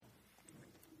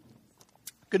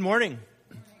Good morning.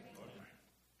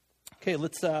 Okay,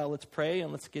 let's pray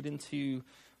and let's get into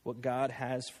what God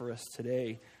has for us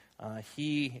today.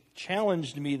 He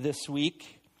challenged me this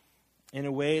week in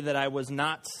a way that I was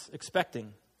not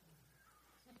expecting.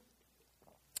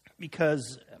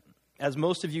 Because, as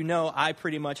most of you know, I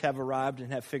pretty much have arrived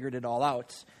and have figured it all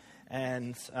out.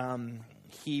 And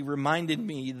he reminded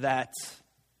me that,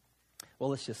 well,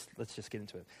 let's just get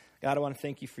into it. God, I want to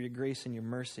thank you for your grace and your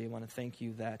mercy. I want to thank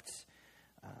you that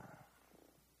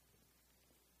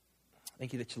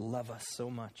you love us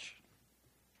so much.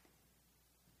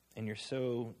 And you're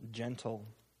so gentle.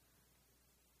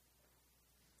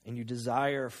 And you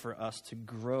desire for us to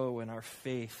grow in our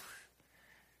faith.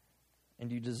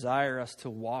 And you desire us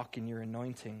to walk in your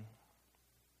anointing.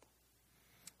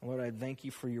 Lord, I thank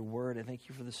you for your word. I thank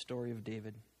you for the story of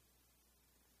David.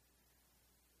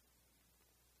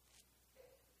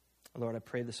 Lord, I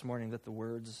pray this morning that the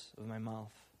words of my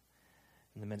mouth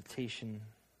and the meditation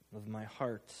of my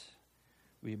heart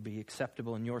will be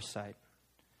acceptable in your sight,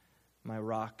 my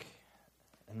rock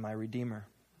and my redeemer.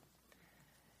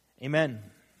 Amen.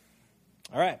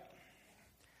 All right.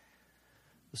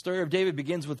 The story of David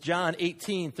begins with John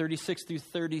 18:36 through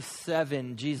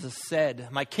 37. Jesus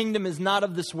said, "My kingdom is not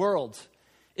of this world.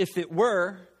 If it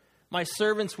were, my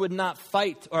servants would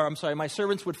fight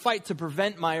to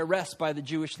prevent my arrest by the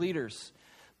Jewish leaders.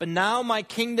 But now my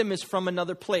kingdom is from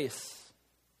another place."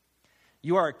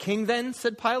 "You are a king then?"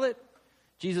 said Pilate.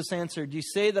 Jesus answered, "You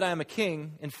say that I am a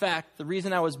king. In fact, the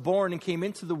reason I was born and came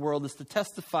into the world is to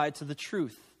testify to the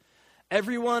truth.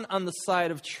 Everyone on the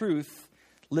side of truth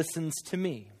listens to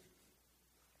me."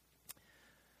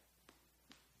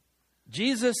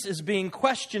 Jesus is being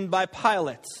questioned by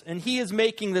Pilate, and he is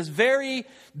making this very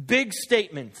big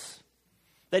statement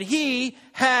that he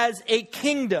has a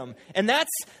kingdom. And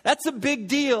that's a big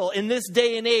deal in this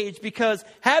day and age, because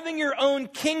having your own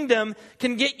kingdom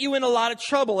can get you in a lot of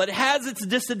trouble. It has its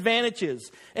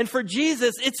disadvantages. And for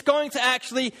Jesus, it's going to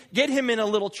actually get him in a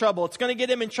little trouble. It's going to get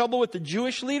him in trouble with the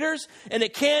Jewish leaders, and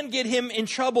it can get him in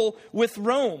trouble with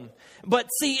Rome. But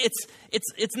see,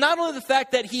 it's not only the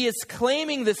fact that he is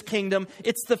claiming this kingdom,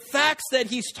 it's the facts that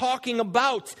he's talking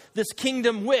about this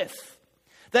kingdom with.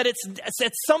 That it's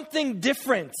something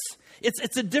different.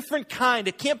 It's a different kind.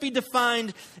 It can't be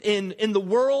defined in the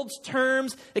world's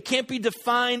terms. It can't be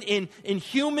defined in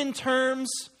human terms.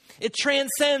 It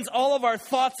transcends all of our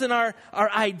thoughts and our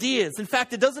ideas. In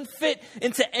fact, it doesn't fit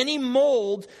into any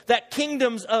mold that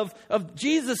kingdoms of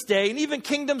Jesus' day and even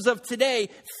kingdoms of today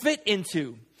fit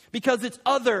into. Because it's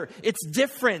other, it's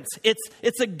different,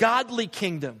 it's a godly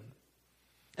kingdom.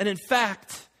 And in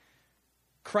fact,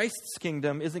 Christ's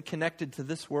kingdom isn't connected to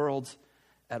this world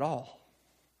at all.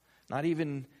 Not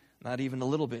even a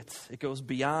little bit. It goes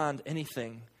beyond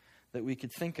anything that we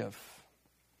could think of.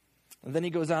 And then he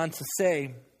goes on to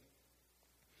say,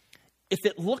 if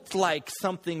it looked like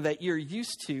something that you're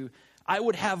used to, I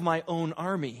would have my own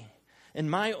army. And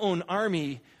my own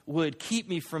army would keep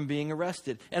me from being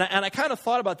arrested. And I kind of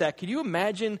thought about that. Could you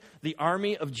imagine the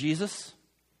army of Jesus?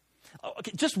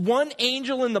 Okay, just one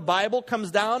angel in the Bible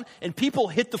comes down and people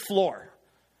hit the floor.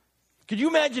 Could you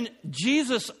imagine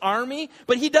Jesus' army?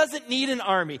 But he doesn't need an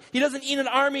army. He doesn't need an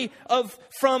army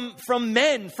from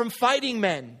men, from fighting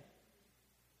men.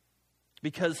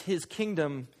 Because his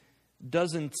kingdom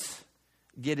doesn't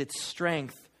get its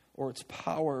strength or its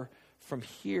power from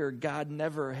here. God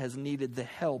never has needed the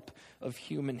help of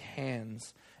human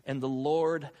hands. And the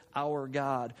Lord our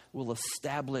God will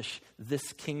establish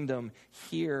this kingdom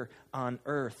here on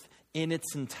earth in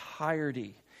its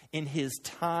entirety. In his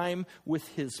time, with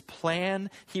his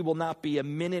plan, he will not be a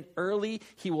minute early.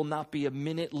 He will not be a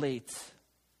minute late.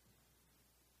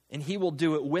 And he will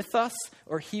do it with us,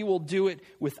 or he will do it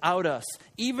without us.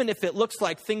 Even if it looks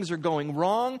like things are going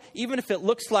wrong, even if it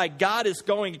looks like God is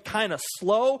going kind of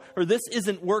slow, or this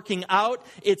isn't working out,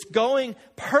 it's going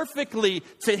perfectly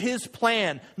to his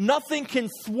plan. Nothing can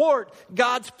thwart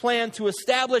God's plan to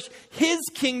establish his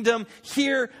kingdom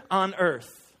here on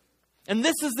earth. And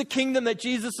this is the kingdom that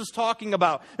Jesus is talking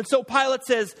about. And so Pilate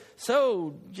says,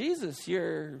 "So, Jesus,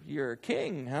 you're a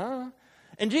king, huh?"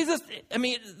 And Jesus,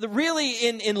 really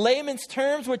in layman's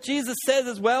terms, what Jesus says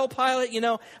is, "Well, Pilate,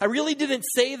 I really didn't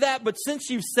say that, but since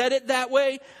you said it that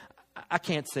way, I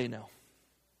can't say no."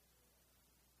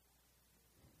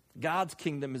 God's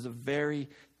kingdom is a very,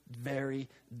 very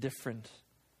different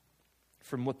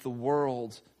from what the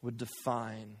world would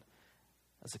define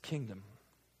as a kingdom.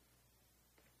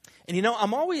 And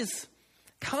I'm always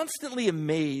constantly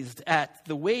amazed at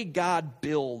the way God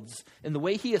builds and the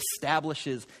way he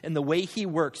establishes and the way he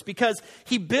works, because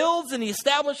he builds and he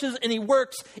establishes and he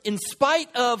works in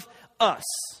spite of us.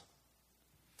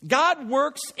 God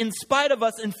works in spite of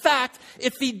us. In fact,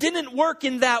 if he didn't work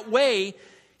in that way,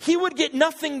 he would get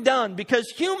nothing done, because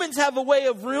humans have a way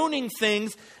of ruining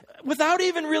things without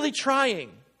even really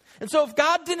trying. And so if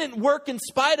God didn't work in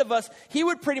spite of us, he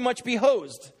would pretty much be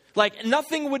hosed. Like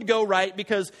nothing would go right,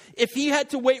 because if he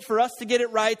had to wait for us to get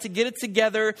it right, to get it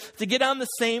together, to get on the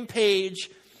same page,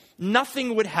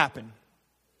 nothing would happen.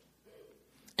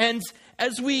 And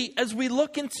as we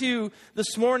look into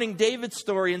this morning David's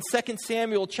story in 2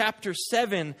 Samuel chapter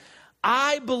 7,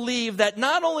 I believe that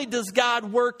not only does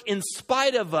God work in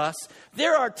spite of us,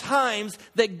 there are times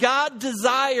that God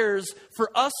desires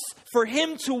for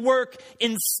him to work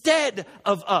instead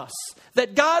of us.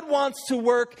 That God wants to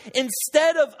work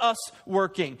instead of us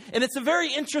working. And it's a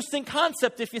very interesting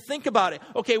concept if you think about it.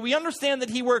 Okay, we understand that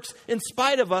he works in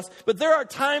spite of us, but there are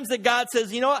times that God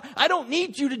says, you know what, I don't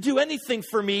need you to do anything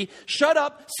for me. Shut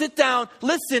up, sit down,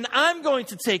 listen, I'm going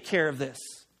to take care of this.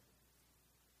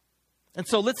 And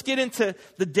so let's get into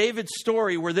the David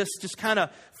story where this just kind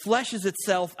of fleshes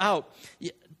itself out.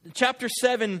 Chapter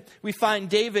 7, we find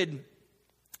David,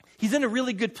 he's in a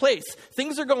really good place.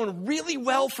 Things are going really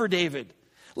well for David.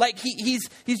 Like he's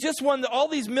just won all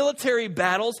these military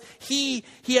battles. He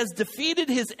has defeated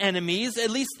his enemies.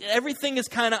 At least everything is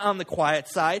kind of on the quiet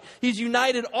side. He's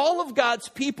united all of God's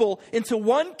people into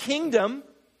one kingdom.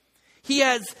 He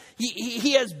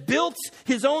has built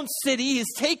his own city.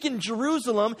 He's taken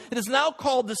Jerusalem. It is now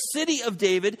called the city of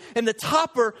David. And the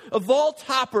topper of all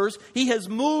toppers, he has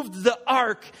moved the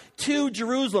ark to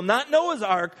Jerusalem. Not Noah's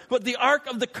ark, but the ark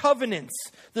of the covenants.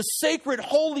 The sacred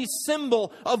holy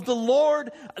symbol of the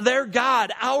Lord, their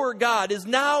God, our God, is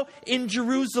now in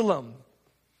Jerusalem.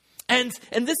 And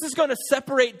this is going to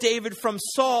separate David from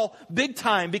Saul big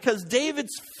time, because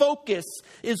David's focus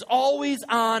is always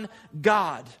on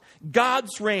God.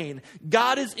 God's reign.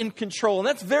 God is in control. And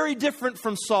that's very different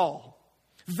from Saul.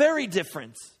 Very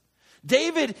different.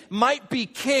 David might be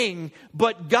king,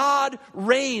 but God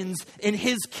reigns in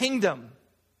his kingdom.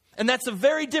 And that's a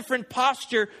very different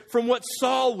posture from what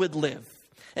Saul would live.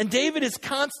 And David is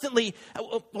constantly,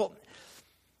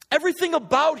 everything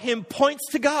about him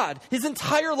points to God, his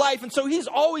entire life. And so he's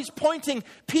always pointing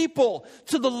people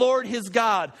to the Lord his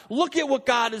God. Look at what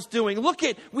God is doing. Look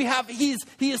at, he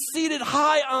is seated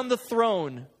high on the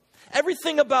throne.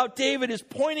 Everything about David is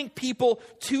pointing people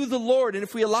to the Lord. And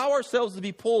if we allow ourselves to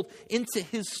be pulled into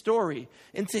his story,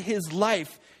 into his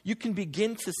life, you can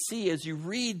begin to see as you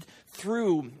read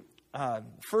through 1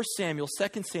 Samuel,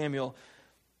 2 Samuel,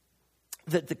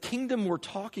 that the kingdom we're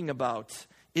talking about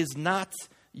is not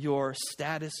your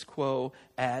status quo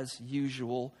as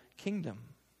usual kingdom.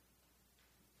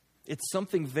 It's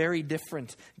something very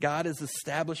different. God is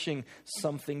establishing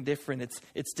something different.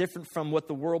 It's different from what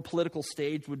the world political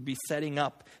stage would be setting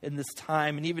up in this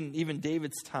time, and even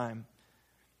David's time.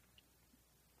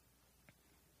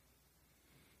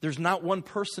 There's not one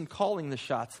person calling the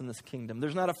shots in this kingdom.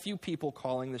 There's not a few people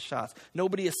calling the shots.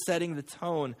 Nobody is setting the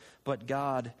tone, but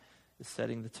God is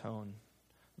setting the tone.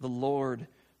 The Lord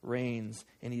reigns,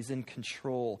 and he's in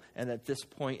control. And at this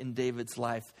point in David's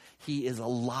life, he is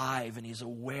alive and he's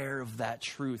aware of that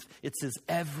truth. It's his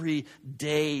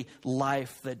everyday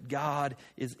life that God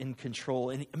is in control.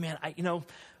 And man,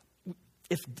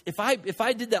 if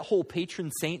I did that whole patron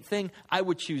saint thing, I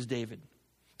would choose David,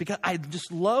 because I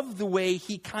just love the way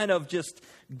he kind of just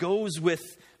goes with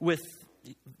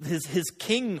his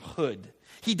kinghood.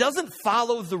 He doesn't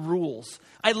follow the rules.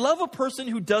 I love a person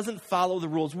who doesn't follow the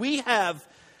rules. We have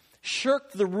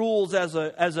shirked the rules as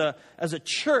a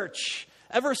church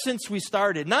ever since we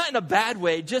started. Not in a bad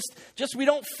way, just we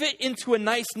don't fit into a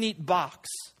nice, neat box.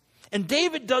 And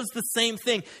David does the same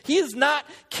thing. He is not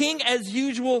king as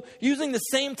usual, using the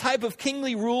same type of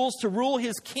kingly rules to rule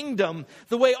his kingdom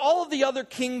the way all of the other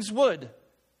kings would.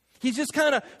 He's just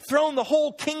kind of thrown the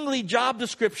whole kingly job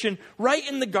description right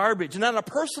in the garbage. And on a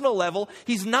personal level,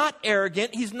 he's not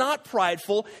arrogant. He's not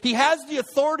prideful. He has the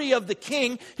authority of the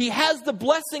king. He has the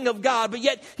blessing of God, but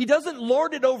yet he doesn't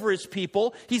lord it over his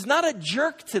people. He's not a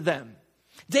jerk to them.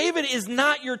 David is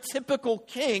not your typical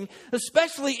king,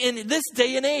 especially in this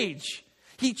day and age.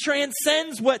 He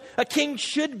transcends what a king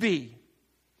should be.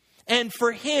 And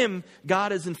for him,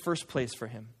 God is in first place for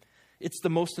him. It's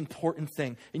the most important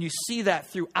thing. And you see that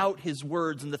throughout his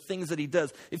words and the things that he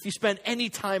does. If you spend any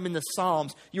time in the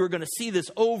Psalms, you are going to see this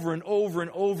over and over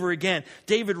and over again.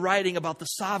 David writing about the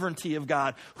sovereignty of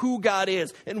God, who God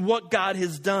is, and what God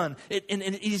has done. And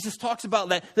he just talks about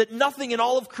that nothing in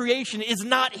all of creation is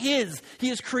not his. He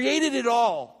has created it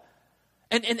all.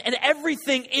 And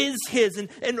everything is his,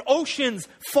 and oceans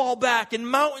fall back, and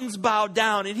mountains bow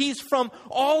down, and he's from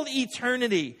all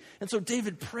eternity. And so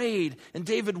David prayed, and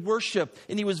David worshiped,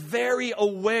 and he was very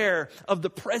aware of the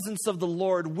presence of the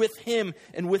Lord with him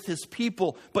and with his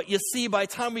people. But you see, by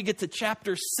the time we get to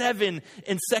chapter 7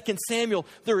 in 2 Samuel,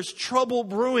 there is trouble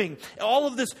brewing. All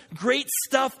of this great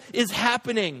stuff is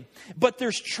happening, but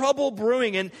there's trouble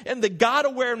brewing, and the God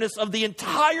awareness of the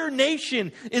entire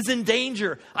nation is in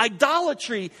danger.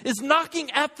 Idolatry is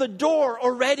knocking at the door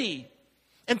already.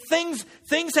 And things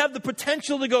have the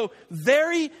potential to go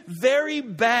very, very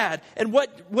bad. And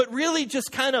what really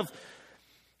just kind of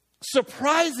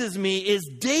surprises me is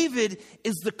David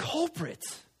is the culprit.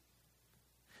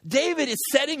 David is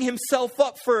setting himself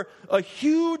up for a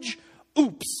huge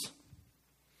oops.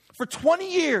 For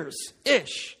 20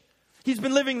 years-ish, he's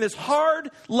been living this hard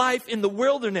life in the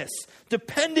wilderness,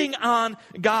 depending on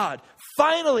God.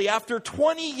 Finally, after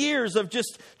 20 years of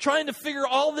just trying to figure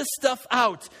all this stuff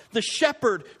out, the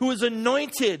shepherd who is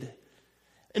anointed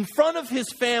in front of his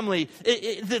family,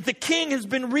 the king has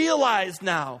been realized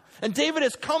now. And David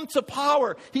has come to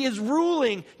power. He is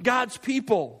ruling God's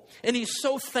people. And he's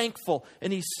so thankful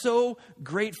and he's so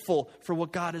grateful for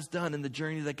what God has done and the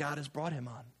journey that God has brought him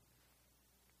on.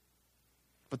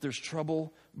 But there's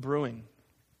trouble brewing.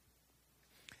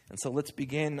 And so let's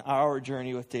begin our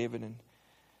journey with David in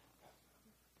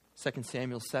 2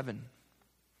 Samuel 7.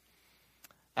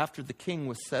 After the king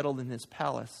was settled in his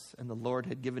palace and the Lord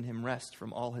had given him rest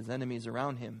from all his enemies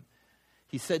around him,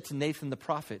 he said to Nathan the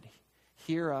prophet,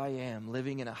 "Here I am,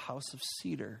 living in a house of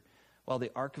cedar, while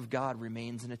the ark of God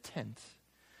remains in a tent."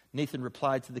 Nathan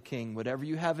replied to the king, "Whatever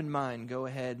you have in mind, go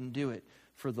ahead and do it,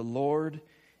 for the Lord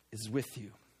is with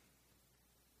you."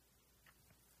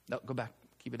 No, go back.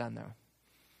 Keep it on there.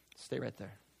 Stay right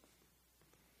there.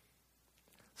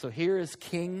 So here is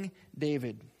King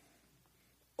David,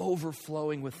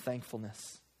 overflowing with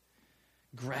thankfulness,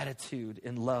 gratitude,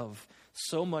 and love.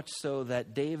 So much so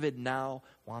that David now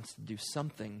wants to do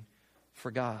something for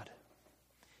God.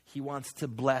 He wants to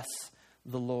bless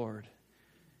the Lord.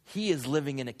 He is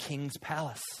living in a king's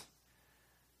palace,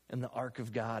 and the ark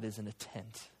of God is in a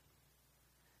tent.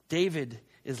 David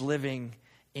is living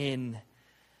in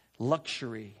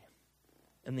luxury,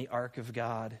 and the ark of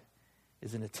God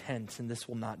is in a tent, and this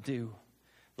will not do.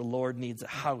 The Lord needs a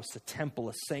house, a temple,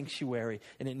 a sanctuary,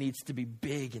 and it needs to be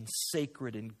big and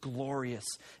sacred and glorious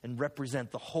and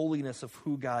represent the holiness of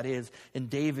who God is. And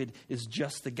David is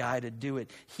just the guy to do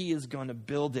it. He is going to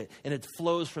build it. And it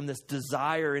flows from this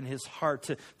desire in his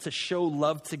heart to show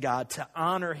love to God, to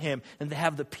honor him, and to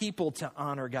have the people to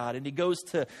honor God. And he goes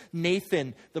to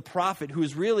Nathan, the prophet, who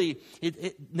is really,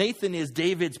 Nathan is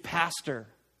David's pastor.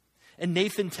 And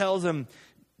Nathan tells him,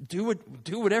 do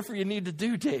whatever you need to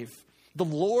do, Dave. The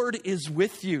Lord is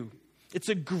with you. It's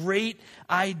a great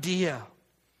idea.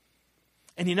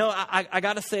 And you know, I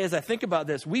got to say, as I think about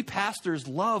this, we pastors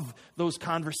love those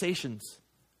conversations.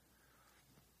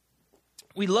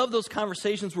 We love those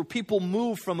conversations where people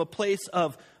move from a place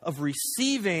of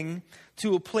receiving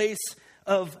to a place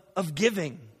of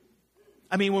giving.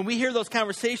 I mean, when we hear those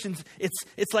conversations,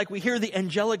 it's like we hear the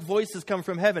angelic voices come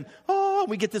from heaven. Oh,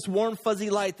 we get this warm, fuzzy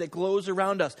light that glows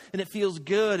around us, and it feels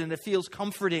good, and it feels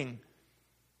comforting.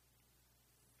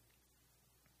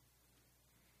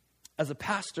 As a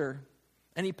pastor,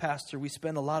 any pastor, we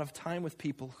spend a lot of time with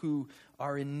people who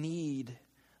are in need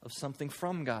of something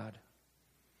from God.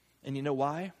 And you know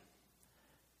why?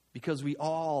 Because we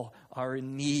all are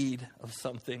in need of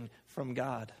something from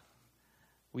God.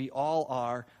 We all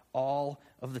are, all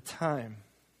of the time.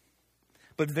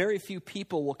 But very few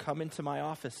people will come into my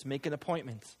office, make an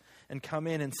appointment, and come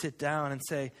in and sit down and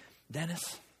say,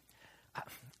 "Dennis,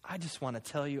 I just want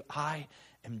to tell you I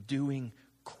am doing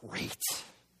great.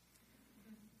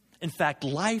 In fact,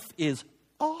 life is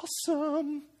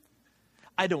awesome.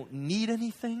 I don't need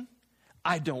anything.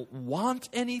 I don't want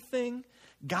anything.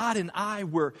 God and I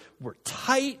were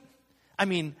tight. I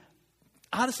mean,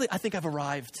 honestly, I think I've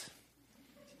arrived.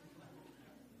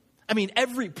 I mean,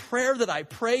 every prayer that I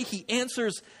pray, he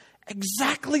answers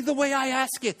exactly the way I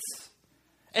ask it.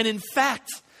 And in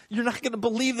fact, you're not going to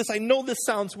believe this. I know this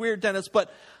sounds weird, Dennis,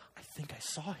 but I think I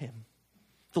saw him,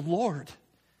 the Lord.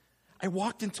 I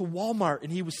walked into Walmart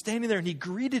and he was standing there and he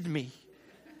greeted me.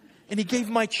 And he gave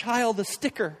my child a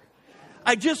sticker.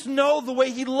 I just know the way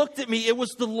he looked at me, it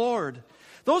was the Lord.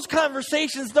 Those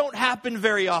conversations don't happen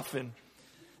very often.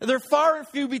 They're far and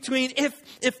few between,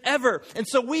 if ever. And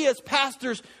so we as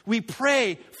pastors, we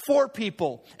pray for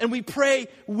people and we pray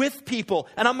with people.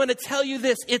 And I'm going to tell you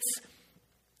this,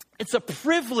 it's a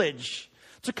privilege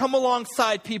to come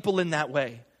alongside people in that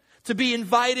way. to be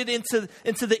invited into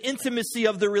the intimacy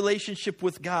of the relationship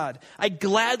with God. I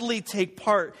gladly take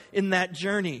part in that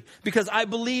journey because I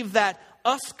believe that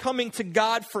us coming to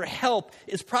God for help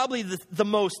is probably the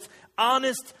most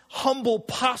honest, humble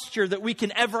posture that we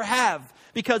can ever have.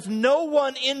 Because no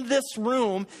one in this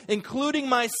room, including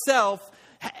myself,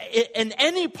 in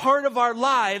any part of our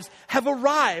lives have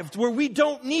arrived where we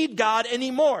don't need God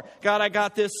anymore. God, I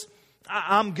got this.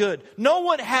 I'm good. No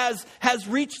one has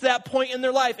reached that point in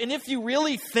their life. And if you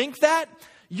really think that,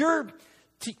 you're,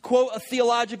 to quote a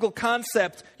theological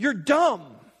concept, you're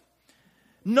dumb.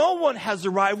 No one has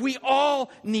arrived. We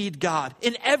all need God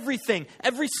in everything,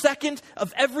 every second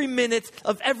of every minute,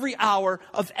 of every hour,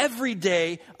 of every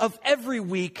day, of every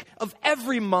week, of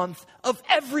every month, of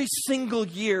every single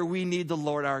year. We need the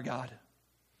Lord our God.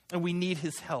 And we need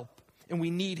His help. And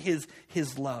we need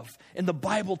His love. And the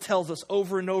Bible tells us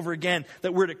over and over again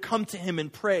that we're to come to Him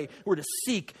and pray. We're to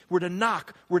seek. We're to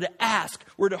knock. We're to ask.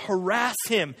 We're to harass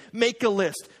Him. Make a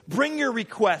list. Bring your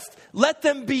request. Let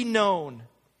them be known.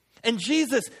 And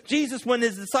Jesus, when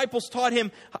His disciples taught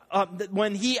Him,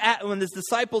 when His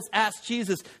disciples asked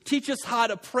Jesus, teach us how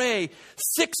to pray,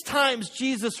 6 times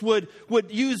Jesus would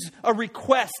use a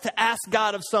request to ask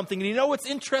God of something. And you know what's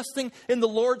interesting in the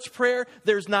Lord's Prayer?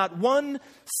 There's not one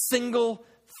single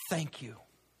thank you.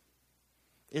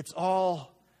 It's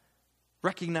all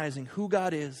recognizing who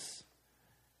God is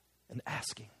and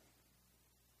asking.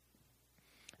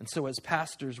 And so as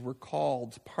pastors, we're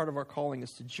called, part of our calling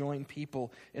is to join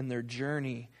people in their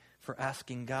journey for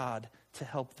asking God to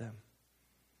help them.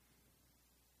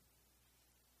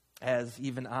 As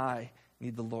even I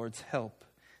need the Lord's help.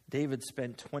 David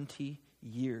spent 20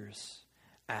 years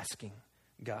asking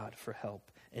God for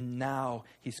help. And now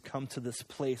he's come to this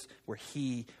place where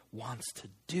he wants to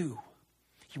do.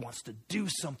 He wants to do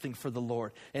something for the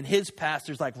Lord. And his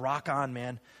pastor's like, rock on,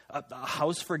 man. A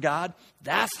house for God,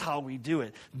 that's how we do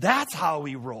it. That's how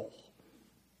we roll.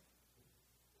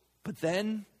 But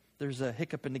then there's a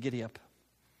hiccup in the giddy up.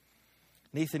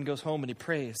 Nathan goes home and he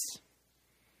prays.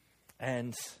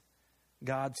 And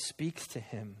God speaks to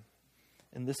him.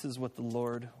 And this is what the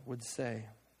Lord would say.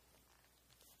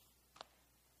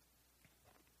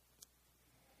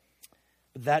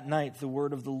 But that night the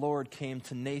word of the Lord came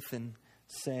to Nathan,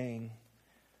 saying,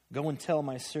 go and tell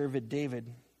my servant David,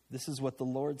 this is what the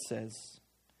Lord says.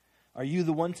 Are you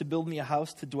the one to build me a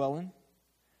house to dwell in?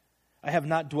 I have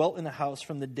not dwelt in a house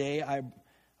from the day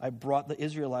I brought the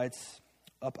Israelites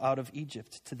up out of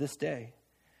Egypt to this day.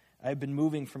 I have been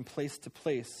moving from place to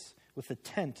place with a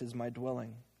tent as my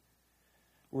dwelling.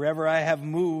 Wherever I have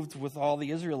moved with all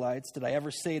the Israelites, did I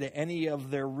ever say to any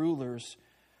of their rulers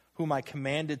whom I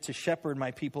commanded to shepherd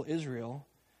my people Israel,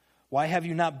 why have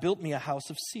you not built me a house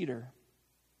of cedar?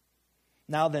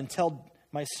 Now then, tell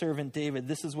my servant David,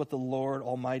 this is what the Lord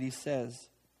Almighty says.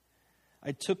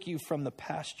 I took you from the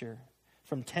pasture,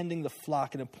 from tending the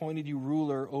flock, and appointed you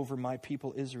ruler over my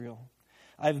people Israel.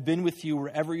 I have been with you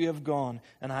wherever you have gone,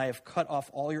 and I have cut off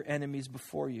all your enemies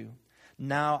before you.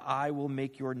 Now I will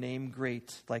make your name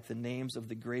great, like the names of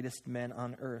the greatest men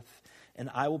on earth. And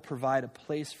I will provide a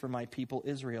place for my people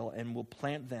Israel and will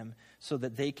plant them so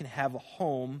that they can have a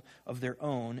home of their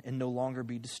own and no longer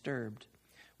be disturbed.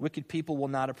 Wicked people will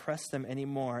not oppress them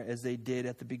anymore as they did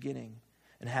at the beginning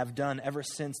and have done ever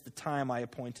since the time I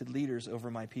appointed leaders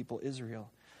over my people Israel.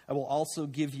 I will also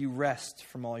give you rest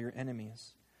from all your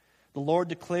enemies. The Lord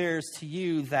declares to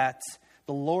you that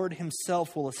the Lord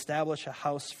Himself will establish a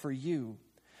house for you.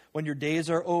 When your days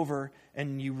are over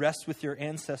and you rest with your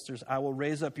ancestors, I will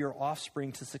raise up your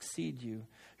offspring to succeed you,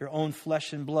 your own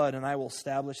flesh and blood, and I will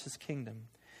establish His kingdom.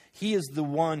 He is the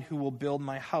one who will build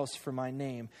my house for my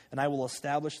name, and I will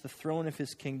establish the throne of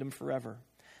His kingdom forever.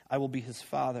 I will be His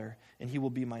father, and he will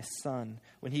be my son.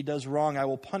 When he does wrong, I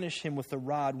will punish him with a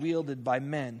rod wielded by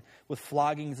men, with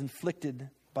floggings inflicted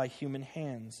by human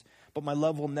hands. But my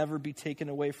love will never be taken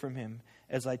away from him,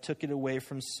 as I took it away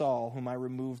from Saul, whom I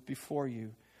removed before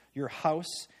you. Your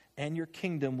house and your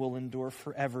kingdom will endure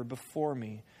forever before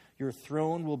me. Your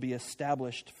throne will be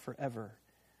established forever.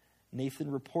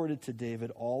 Nathan reported to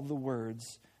David all the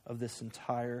words of this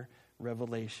entire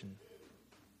revelation.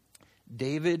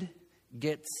 David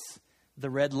gets the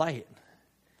red light.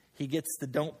 He gets the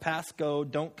don't pass go,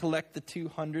 don't collect the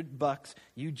 $200,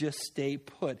 you just stay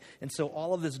put. And so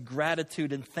all of this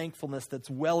gratitude and thankfulness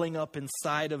that's welling up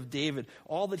inside of David,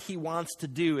 all that he wants to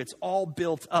do, it's all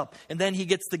built up. And then he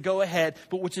gets the go ahead,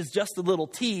 but which is just a little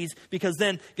tease, because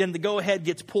then again the go ahead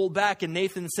gets pulled back and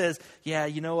Nathan says, yeah,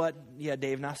 you know what? Yeah,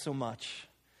 Dave, not so much.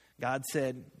 God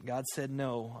said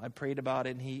no. I prayed about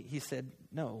it and he said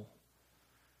no.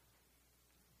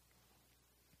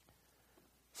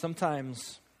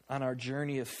 Sometimes on our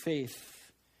journey of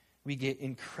faith, we get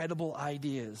incredible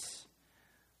ideas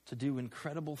to do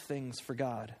incredible things for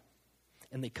God.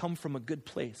 And they come from a good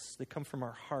place. They come from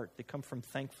our heart. They come from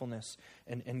thankfulness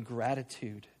and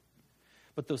gratitude.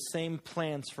 But those same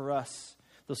plans for us,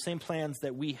 those same plans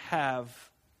that we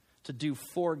have to do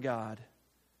for God,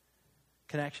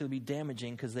 can actually be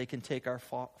damaging because they can take our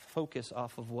focus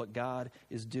off of what God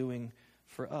is doing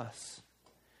for us.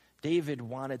 David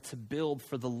wanted to build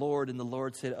for the Lord, and the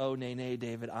Lord said, "Oh, nay,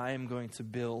 David, I am going to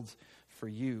build for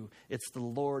you." It's the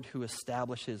Lord who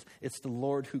establishes. It's the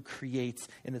Lord who creates,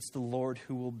 and it's the Lord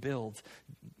who will build.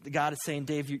 God is saying,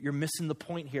 Dave, you're missing the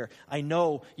point here. I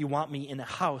know you want me in a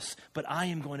house, but I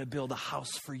am going to build a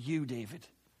house for you, David.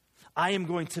 I am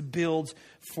going to build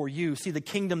for you. See, the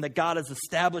kingdom that God is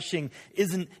establishing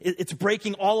it's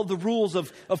breaking all of the rules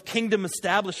of kingdom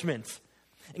establishment.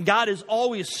 And God is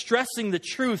always stressing the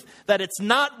truth that it's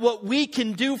not what we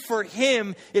can do for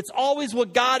him. It's always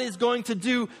what God is going to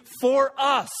do for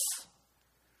us.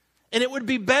 And it would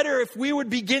be better if we would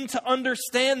begin to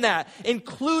understand that,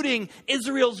 including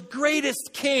Israel's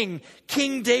greatest king,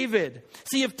 King David.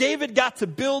 See, if David got to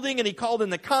building and he called in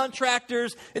the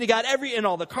contractors and he got and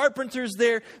all the carpenters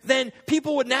there, then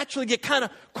people would naturally get kind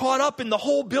of caught up in the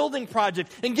whole building project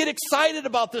and get excited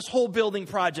about this whole building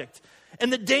project.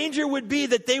 And the danger would be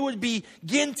that they would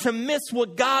begin to miss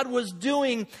what God was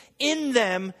doing in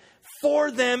them, for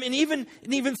them, and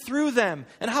even through them.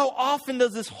 And how often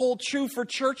does this hold true for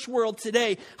church world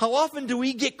today? How often do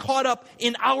we get caught up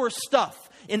in our stuff,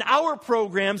 in our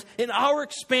programs, in our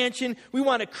expansion? We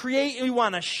want to create, and we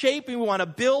want to shape, and we want to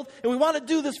build, and we want to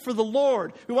do this for the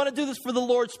Lord. We want to do this for the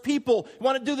Lord's people. We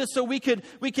want to do this so we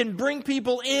can bring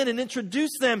people in and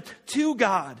introduce them to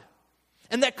God.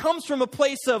 And that comes from a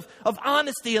place of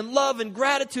honesty and love and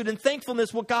gratitude and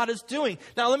thankfulness, what God is doing.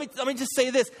 Now, let me just say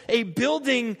this. A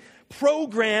building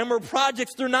program or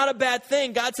projects, they're not a bad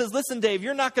thing. God says, listen, Dave,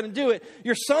 you're not going to do it.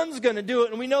 Your son's going to do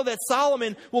it. And we know that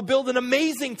Solomon will build an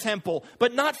amazing temple,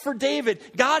 but not for David.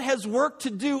 God has work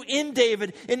to do in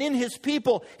David and in his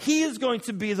people. He is going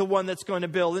to be the one that's going to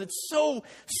build. And it's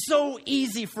so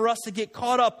easy for us to get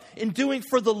caught up in doing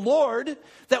for the Lord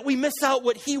that we miss out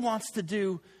what he wants to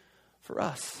do for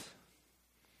us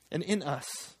and in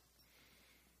us.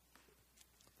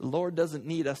 The Lord doesn't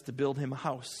need us to build him a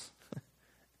house.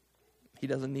 He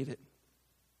doesn't need it.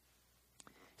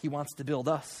 He wants to build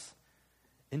us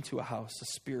into a house, a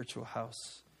spiritual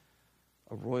house,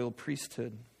 a royal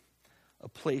priesthood, a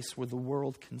place where the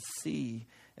world can see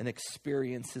and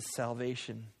experience his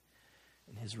salvation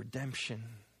and his redemption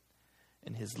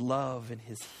and his love and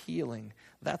his healing.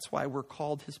 That's why we're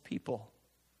called his people.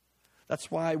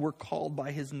 That's why we're called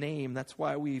by his name. That's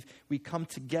why we come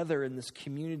together in this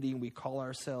community and we call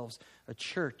ourselves a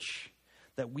church.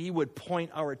 That we would point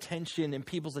our attention and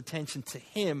people's attention to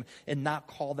him and not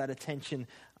call that attention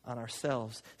on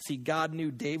ourselves. See, God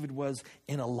knew David was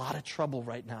in a lot of trouble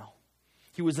right now.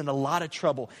 He was in a lot of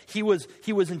trouble. He was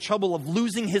in trouble of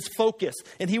losing his focus.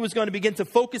 And he was going to begin to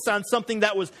focus on something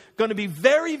that was going to be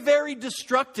very, very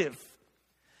destructive.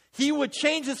 He would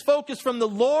change his focus from the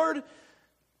Lord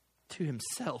to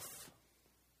himself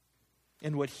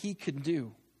and what he could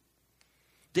do.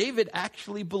 David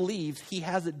actually believes he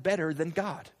has it better than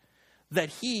God. That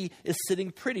he is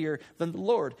sitting prettier than the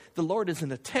Lord. The Lord is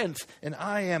in a tent and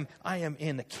I am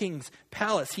in a king's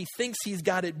palace. He thinks he's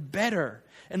got it better.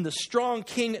 And the strong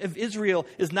king of Israel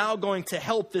is now going to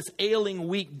help this ailing,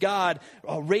 weak God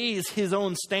raise his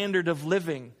own standard of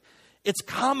living. It's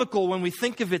comical when we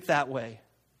think of it that way.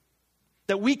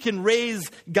 That we can raise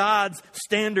God's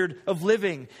standard of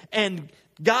living. And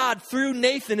God, through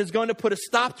Nathan, is going to put a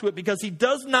stop to it because he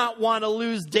does not want to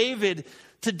lose David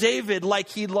to David like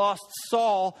he lost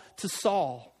Saul to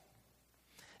Saul.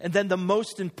 And then the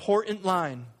most important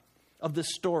line of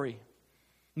this story,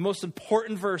 the most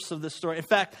important verse of this story. In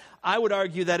fact, I would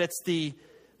argue that it's the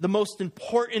most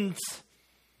important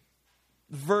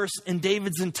verse in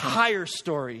David's entire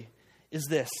story is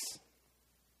this.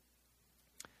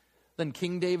 Then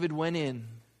King David went in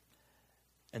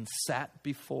and sat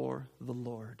before the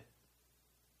Lord.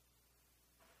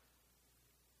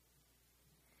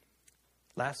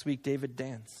 Last week, David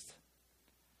danced.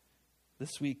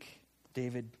 This week,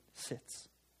 David sits.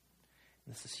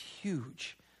 This is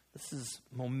huge. This is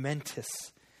momentous.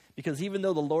 Because even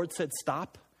though the Lord said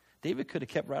stop, David could have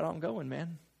kept right on going,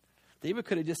 man. David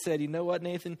could have just said, you know what,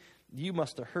 Nathan? You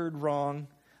must have heard wrong.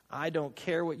 I don't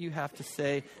care what you have to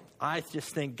say. I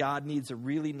just think God needs a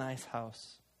really nice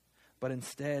house. But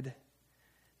instead,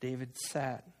 David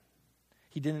sat.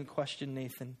 He didn't question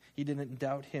Nathan. He didn't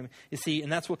doubt him. You see, and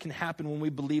that's what can happen when we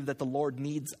believe that the Lord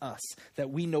needs us, that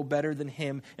we know better than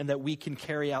him, and that we can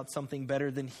carry out something better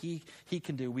than he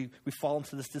can do. We fall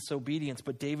into this disobedience,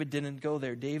 but David didn't go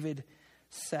there. David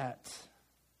sat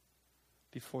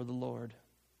before the Lord,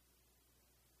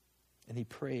 and he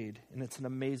prayed. And it's an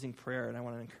amazing prayer, and I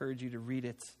want to encourage you to read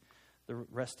it, the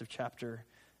rest of chapter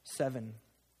 7.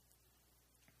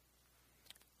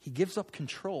 He gives up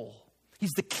control.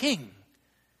 He's the king.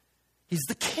 He's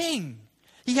the king.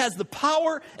 He has the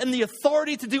power and the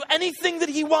authority to do anything that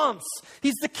he wants.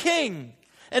 He's the king.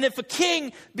 And if a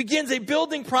king begins a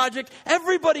building project,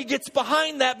 everybody gets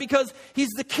behind that because he's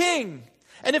the king.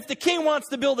 And if the king wants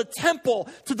to build a temple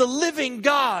to the living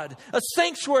God, a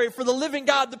sanctuary for the living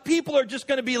God, the people are just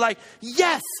going to be like,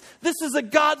 yes, this is a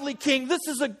godly king. This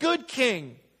is a good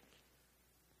king.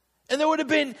 And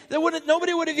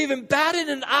nobody would have even batted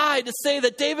an eye to say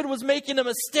that David was making a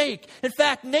mistake. In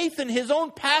fact, Nathan, his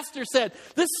own pastor, said,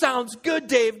 this sounds good,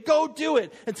 Dave, go do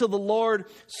it, until the Lord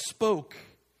spoke.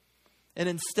 And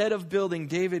instead of building,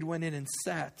 David went in and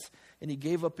sat, and he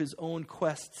gave up his own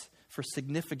quest for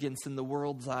significance in the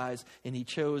world's eyes, and he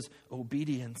chose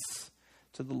obedience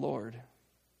to the Lord.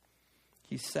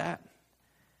 He sat,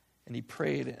 and he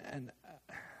prayed, and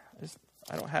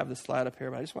I don't have this slide up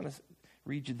here, but I just want to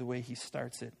read you the way he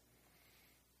starts it.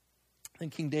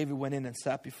 Then King David went in and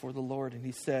sat before the Lord, and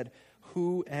he said,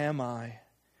 who am I,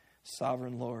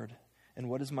 sovereign Lord, and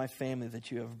what is my family that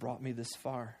you have brought me this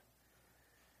far?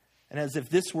 And as if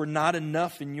this were not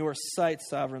enough in your sight,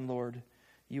 sovereign Lord,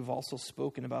 you've also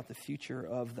spoken about the future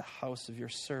of the house of your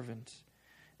servant.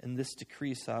 And this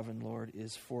decree, sovereign Lord,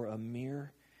 is for a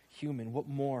mere human. What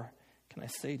more can I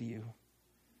say to you?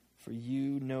 For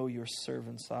you know your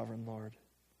servant, sovereign Lord.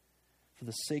 For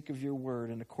the sake of your word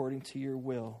and according to your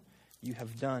will, you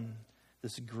have done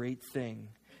this great thing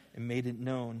and made it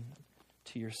known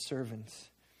to your servants.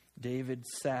 David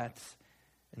sat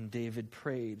and David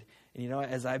prayed. And you know,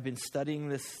 as I've been studying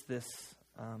this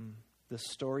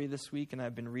story this week, and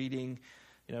I've been reading,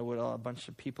 you know, what a bunch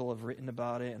of people have written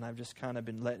about it, and I've just kind of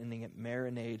been letting it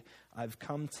marinate, I've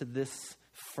come to this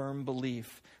firm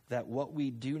belief that what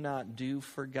we do not do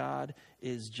for God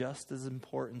is just as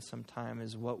important sometimes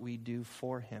as what we do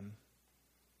for him.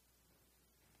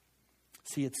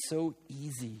 See, it's so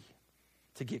easy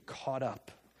to get caught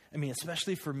up. I mean,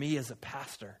 especially for me as a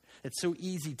pastor, it's so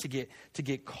easy to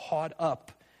get caught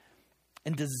up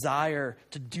and desire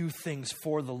to do things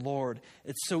for the Lord.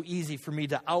 It's so easy for me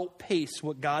to outpace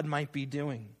what God might be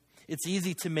doing. It's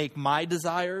easy to make my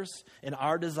desires and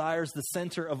our desires the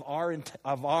center of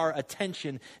our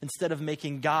attention instead of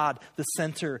making God the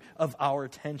center of our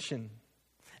attention.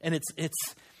 And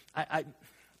I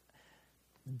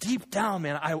deep down,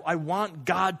 man, I want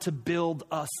God to build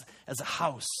us as a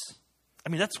house. I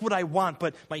mean, that's what I want,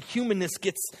 but my humanness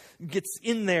gets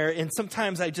in there, and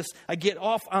sometimes I get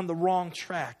off on the wrong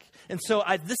track. And so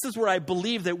this is where I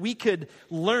believe that we could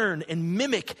learn and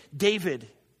mimic David.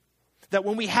 That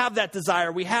when we have that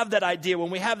desire, we have that idea,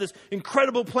 when we have this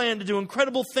incredible plan to do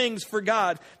incredible things for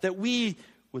God, that we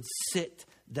would sit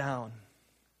down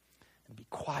and be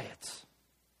quiet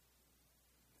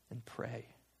and pray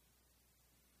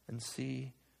and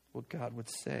see what God would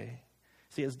say.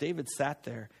 See, as David sat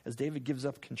there, as David gives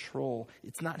up control,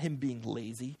 it's not him being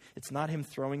lazy. It's not him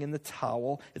throwing in the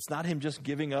towel. It's not him just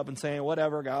giving up and saying,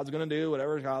 whatever God's going to do,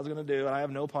 whatever God's going to do, and I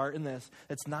have no part in this.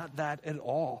 It's not that at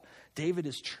all. David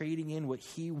is trading in what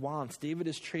he wants. David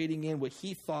is trading in what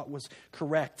he thought was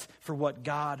correct for what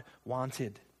God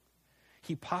wanted.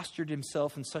 He postured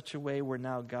himself in such a way where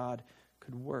now God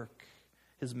could work.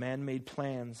 His man-made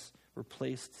plans were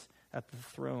placed at the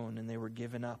throne, and they were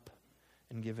given up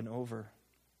and given over.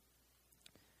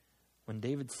 When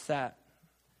David sat,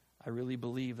 I really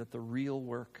believe that the real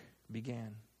work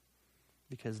began,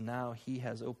 because now he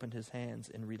has opened his hands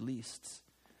and released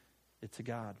it to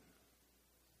God.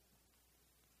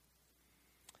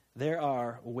 There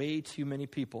are way too many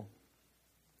people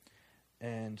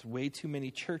and way too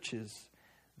many churches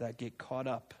that get caught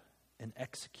up in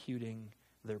executing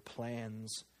their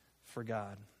plans for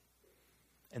God,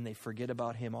 and they forget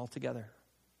about him altogether,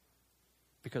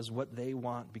 because what they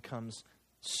want becomes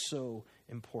so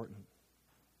important.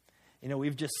 You know,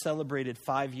 we've just celebrated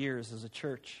 5 years as a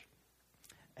church,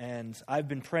 and I've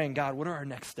been praying, God, what are our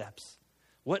next steps?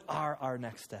 What are our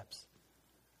next steps?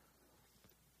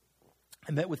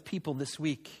 I met with people this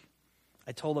week.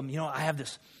 I told them, you know, I have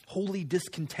this holy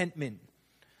discontentment.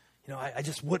 You know, I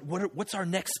just, what's our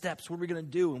next steps? What are we going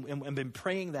to do? And I've been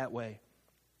praying that way.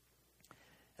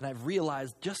 And I've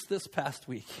realized just this past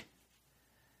week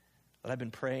that I've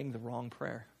been praying the wrong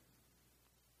prayer.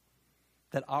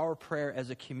 that our prayer as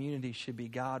a community should be,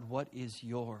 God, what is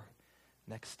your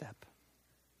next step?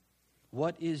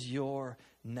 What is your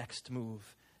next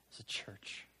move as a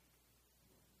church?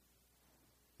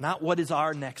 Not what is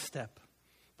our next step,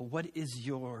 but what is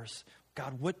yours?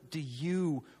 God, what do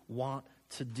you want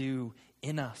to do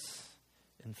in us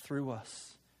and through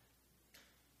us?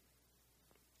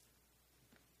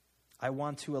 I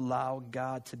want to allow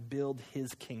God to build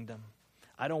his kingdom.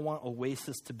 I don't want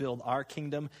Oasis to build our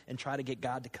kingdom and try to get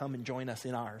God to come and join us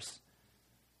in ours.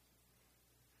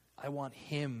 I want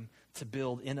him to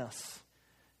build in us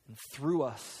and through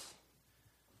us,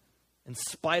 in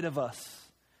spite of us,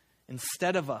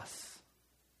 instead of us.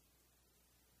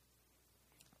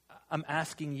 I'm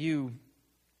asking you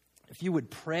if you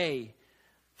would pray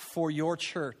for your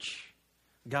church.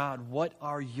 God, what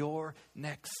are your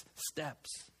next steps?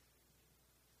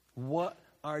 What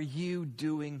are you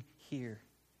doing here?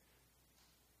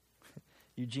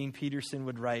 Eugene Peterson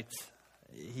would write,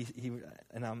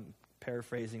 and I'm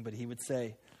paraphrasing, but he would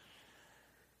say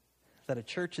that a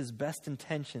church's best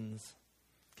intentions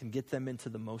can get them into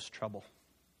the most trouble.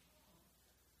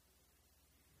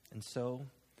 And so,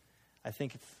 I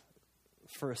think it's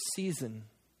for a season,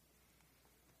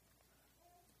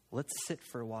 let's sit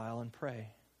for a while and pray.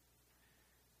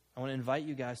 I want to invite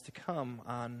you guys to come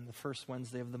on the first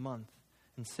Wednesday of the month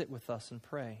and sit with us and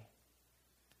pray.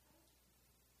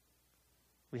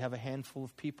 We have a handful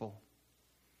of people.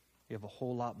 We have a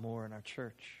whole lot more in our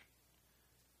church.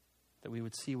 That we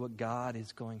would see what God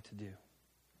is going to do.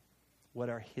 What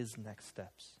are his next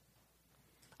steps?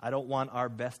 I don't want our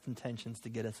best intentions to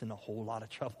get us in a whole lot of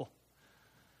trouble.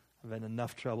 I've had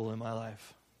enough trouble in my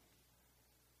life.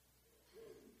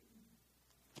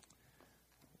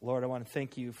 Lord, I want to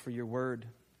thank you for your word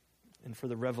and for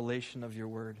the revelation of your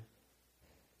word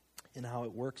and how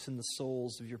it works in the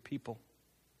souls of your people.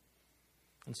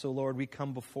 And so, Lord, we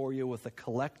come before you with a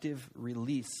collective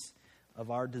release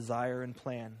of our desire and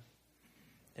plan.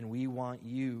 And we want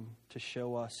you to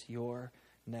show us your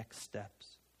next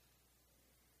steps.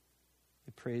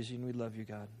 We praise you and we love you,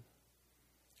 God.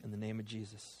 In the name of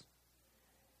Jesus,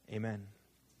 amen.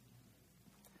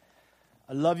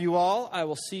 I love you all. I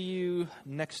will see you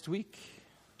next week.